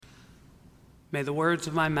May the words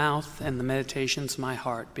of my mouth and the meditations of my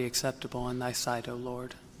heart be acceptable in thy sight, O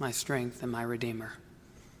Lord, my strength and my Redeemer.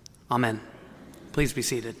 Amen. Please be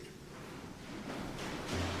seated.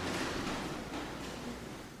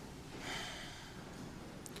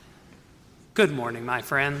 Good morning, my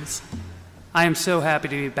friends. I am so happy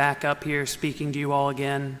to be back up here speaking to you all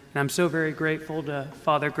again, and I'm so very grateful to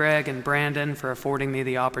Father Greg and Brandon for affording me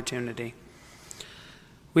the opportunity.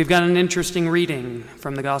 We've got an interesting reading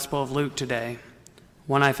from the Gospel of Luke today,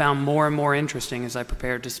 one I found more and more interesting as I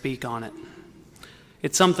prepared to speak on it.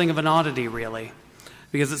 It's something of an oddity, really,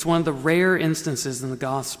 because it's one of the rare instances in the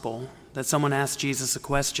Gospel that someone asks Jesus a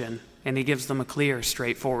question and he gives them a clear,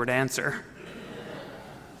 straightforward answer.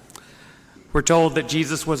 We're told that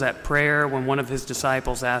Jesus was at prayer when one of his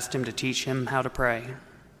disciples asked him to teach him how to pray.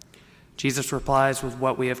 Jesus replies with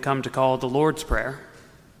what we have come to call the Lord's Prayer.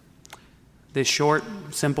 This short,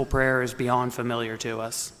 simple prayer is beyond familiar to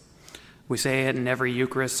us. We say it in every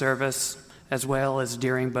Eucharist service, as well as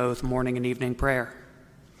during both morning and evening prayer.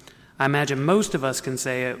 I imagine most of us can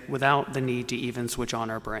say it without the need to even switch on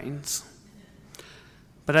our brains.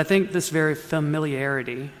 But I think this very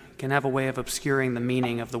familiarity can have a way of obscuring the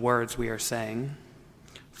meaning of the words we are saying.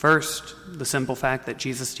 First, the simple fact that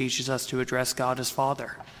Jesus teaches us to address God as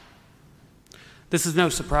Father. This is no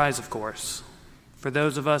surprise, of course. For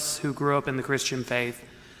those of us who grew up in the Christian faith,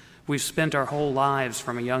 we've spent our whole lives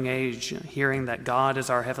from a young age hearing that God is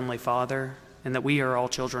our Heavenly Father and that we are all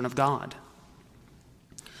children of God.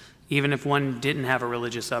 Even if one didn't have a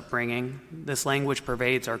religious upbringing, this language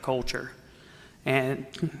pervades our culture, and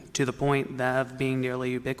to the point of being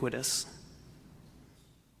nearly ubiquitous.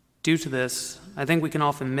 Due to this, I think we can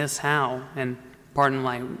often miss how, and pardon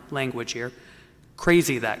my language here,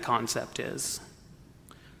 crazy that concept is.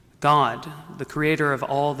 God, the creator of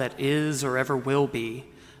all that is or ever will be,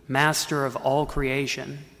 master of all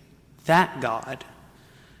creation, that God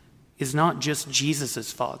is not just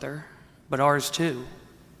Jesus' Father, but ours too.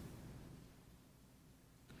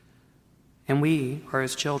 And we are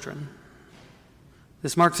his children.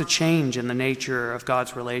 This marks a change in the nature of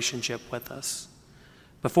God's relationship with us.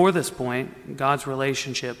 Before this point, God's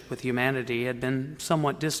relationship with humanity had been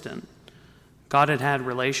somewhat distant. God had had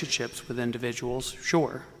relationships with individuals,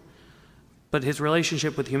 sure, but his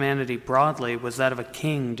relationship with humanity broadly was that of a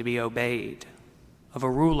king to be obeyed, of a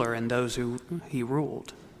ruler and those who he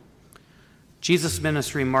ruled. Jesus'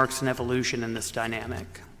 ministry marks an evolution in this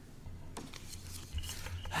dynamic.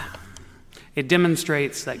 It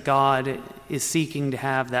demonstrates that God is seeking to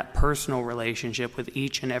have that personal relationship with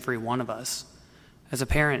each and every one of us, as a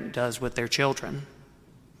parent does with their children.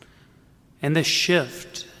 And this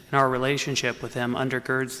shift in our relationship with him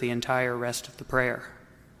undergirds the entire rest of the prayer.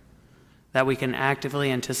 That we can actively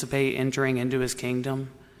anticipate entering into his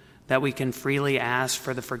kingdom, that we can freely ask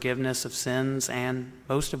for the forgiveness of sins, and,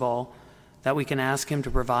 most of all, that we can ask him to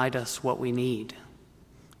provide us what we need,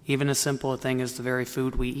 even as simple a thing as the very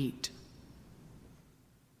food we eat.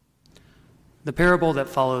 The parable that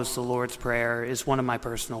follows the Lord's Prayer is one of my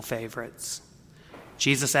personal favorites.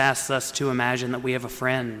 Jesus asks us to imagine that we have a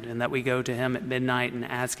friend and that we go to him at midnight and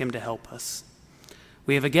ask him to help us.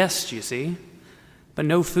 We have a guest, you see, but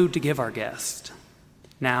no food to give our guest.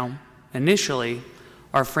 Now, initially,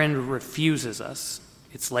 our friend refuses us.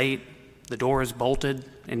 It's late, the door is bolted,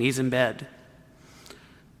 and he's in bed.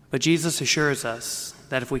 But Jesus assures us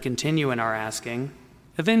that if we continue in our asking,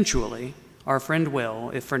 eventually, our friend will,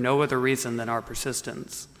 if for no other reason than our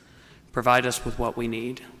persistence, provide us with what we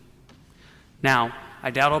need. Now,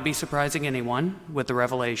 I doubt I'll be surprising anyone with the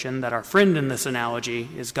revelation that our friend in this analogy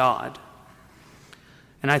is God.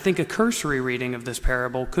 And I think a cursory reading of this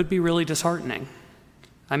parable could be really disheartening.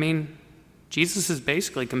 I mean, Jesus is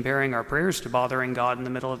basically comparing our prayers to bothering God in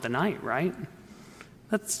the middle of the night, right?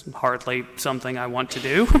 That's hardly something I want to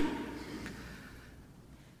do.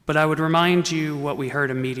 But I would remind you what we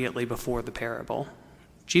heard immediately before the parable.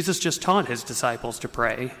 Jesus just taught his disciples to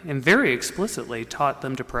pray, and very explicitly taught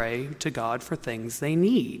them to pray to God for things they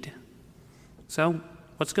need. So,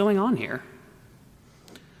 what's going on here?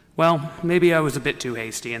 Well, maybe I was a bit too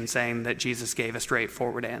hasty in saying that Jesus gave a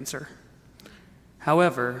straightforward answer.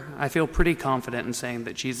 However, I feel pretty confident in saying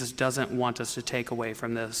that Jesus doesn't want us to take away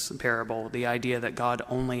from this parable the idea that God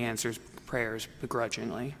only answers prayers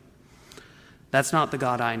begrudgingly. That's not the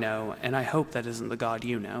God I know, and I hope that isn't the God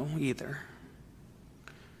you know either.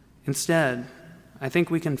 Instead, I think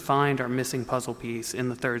we can find our missing puzzle piece in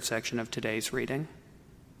the third section of today's reading.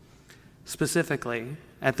 Specifically,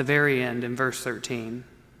 at the very end in verse 13,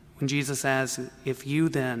 when Jesus asks, "If you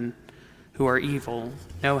then, who are evil,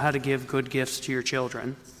 know how to give good gifts to your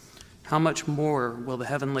children, how much more will the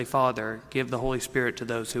Heavenly Father give the Holy Spirit to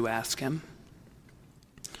those who ask him?"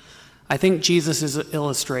 I think Jesus is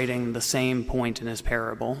illustrating the same point in his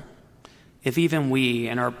parable. If even we,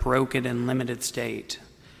 in our broken and limited state,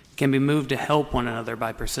 can be moved to help one another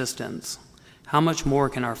by persistence, how much more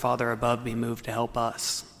can our Father above be moved to help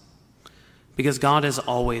us? Because God is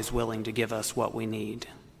always willing to give us what we need.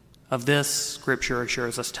 Of this, Scripture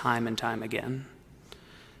assures us time and time again.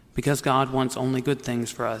 Because God wants only good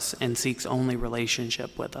things for us and seeks only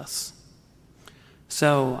relationship with us.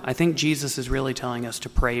 So, I think Jesus is really telling us to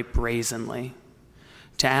pray brazenly,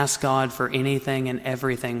 to ask God for anything and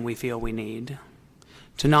everything we feel we need,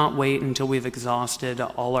 to not wait until we've exhausted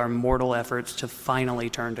all our mortal efforts to finally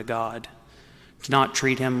turn to God, to not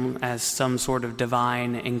treat him as some sort of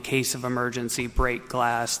divine, in case of emergency, break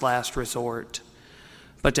glass, last resort,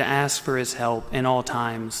 but to ask for his help in all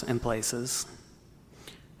times and places.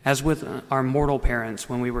 As with our mortal parents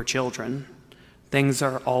when we were children, things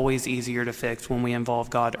are always easier to fix when we involve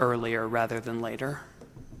God earlier rather than later.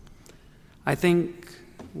 I think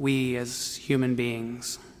we as human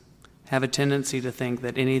beings have a tendency to think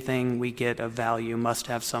that anything we get of value must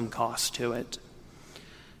have some cost to it.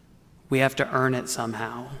 We have to earn it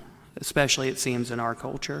somehow, especially it seems in our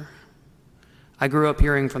culture. I grew up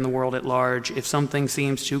hearing from the world at large, if something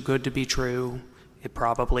seems too good to be true, it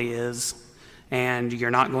probably is. And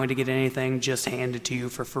you're not going to get anything just handed to you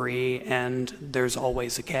for free, and there's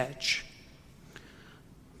always a catch.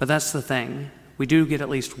 But that's the thing. We do get at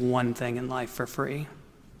least one thing in life for free.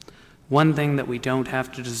 One thing that we don't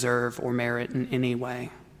have to deserve or merit in any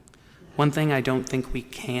way. One thing I don't think we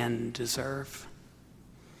can deserve.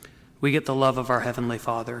 We get the love of our Heavenly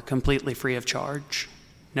Father, completely free of charge,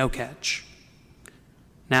 no catch.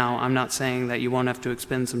 Now, I'm not saying that you won't have to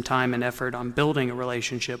expend some time and effort on building a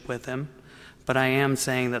relationship with him, but I am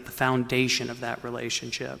saying that the foundation of that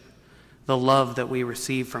relationship, the love that we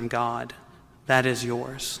receive from God, that is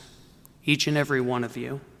yours, each and every one of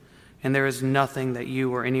you, and there is nothing that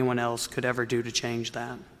you or anyone else could ever do to change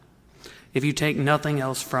that. If you take nothing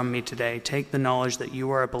else from me today, take the knowledge that you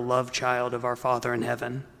are a beloved child of our Father in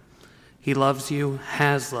heaven. He loves you,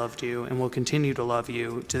 has loved you, and will continue to love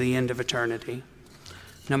you to the end of eternity.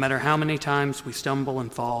 No matter how many times we stumble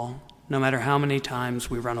and fall, no matter how many times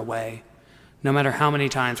we run away, no matter how many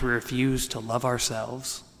times we refuse to love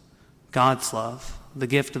ourselves, God's love, the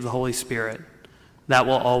gift of the Holy Spirit, that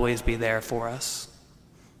will always be there for us.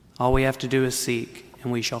 All we have to do is seek,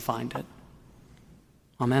 and we shall find it.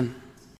 Amen.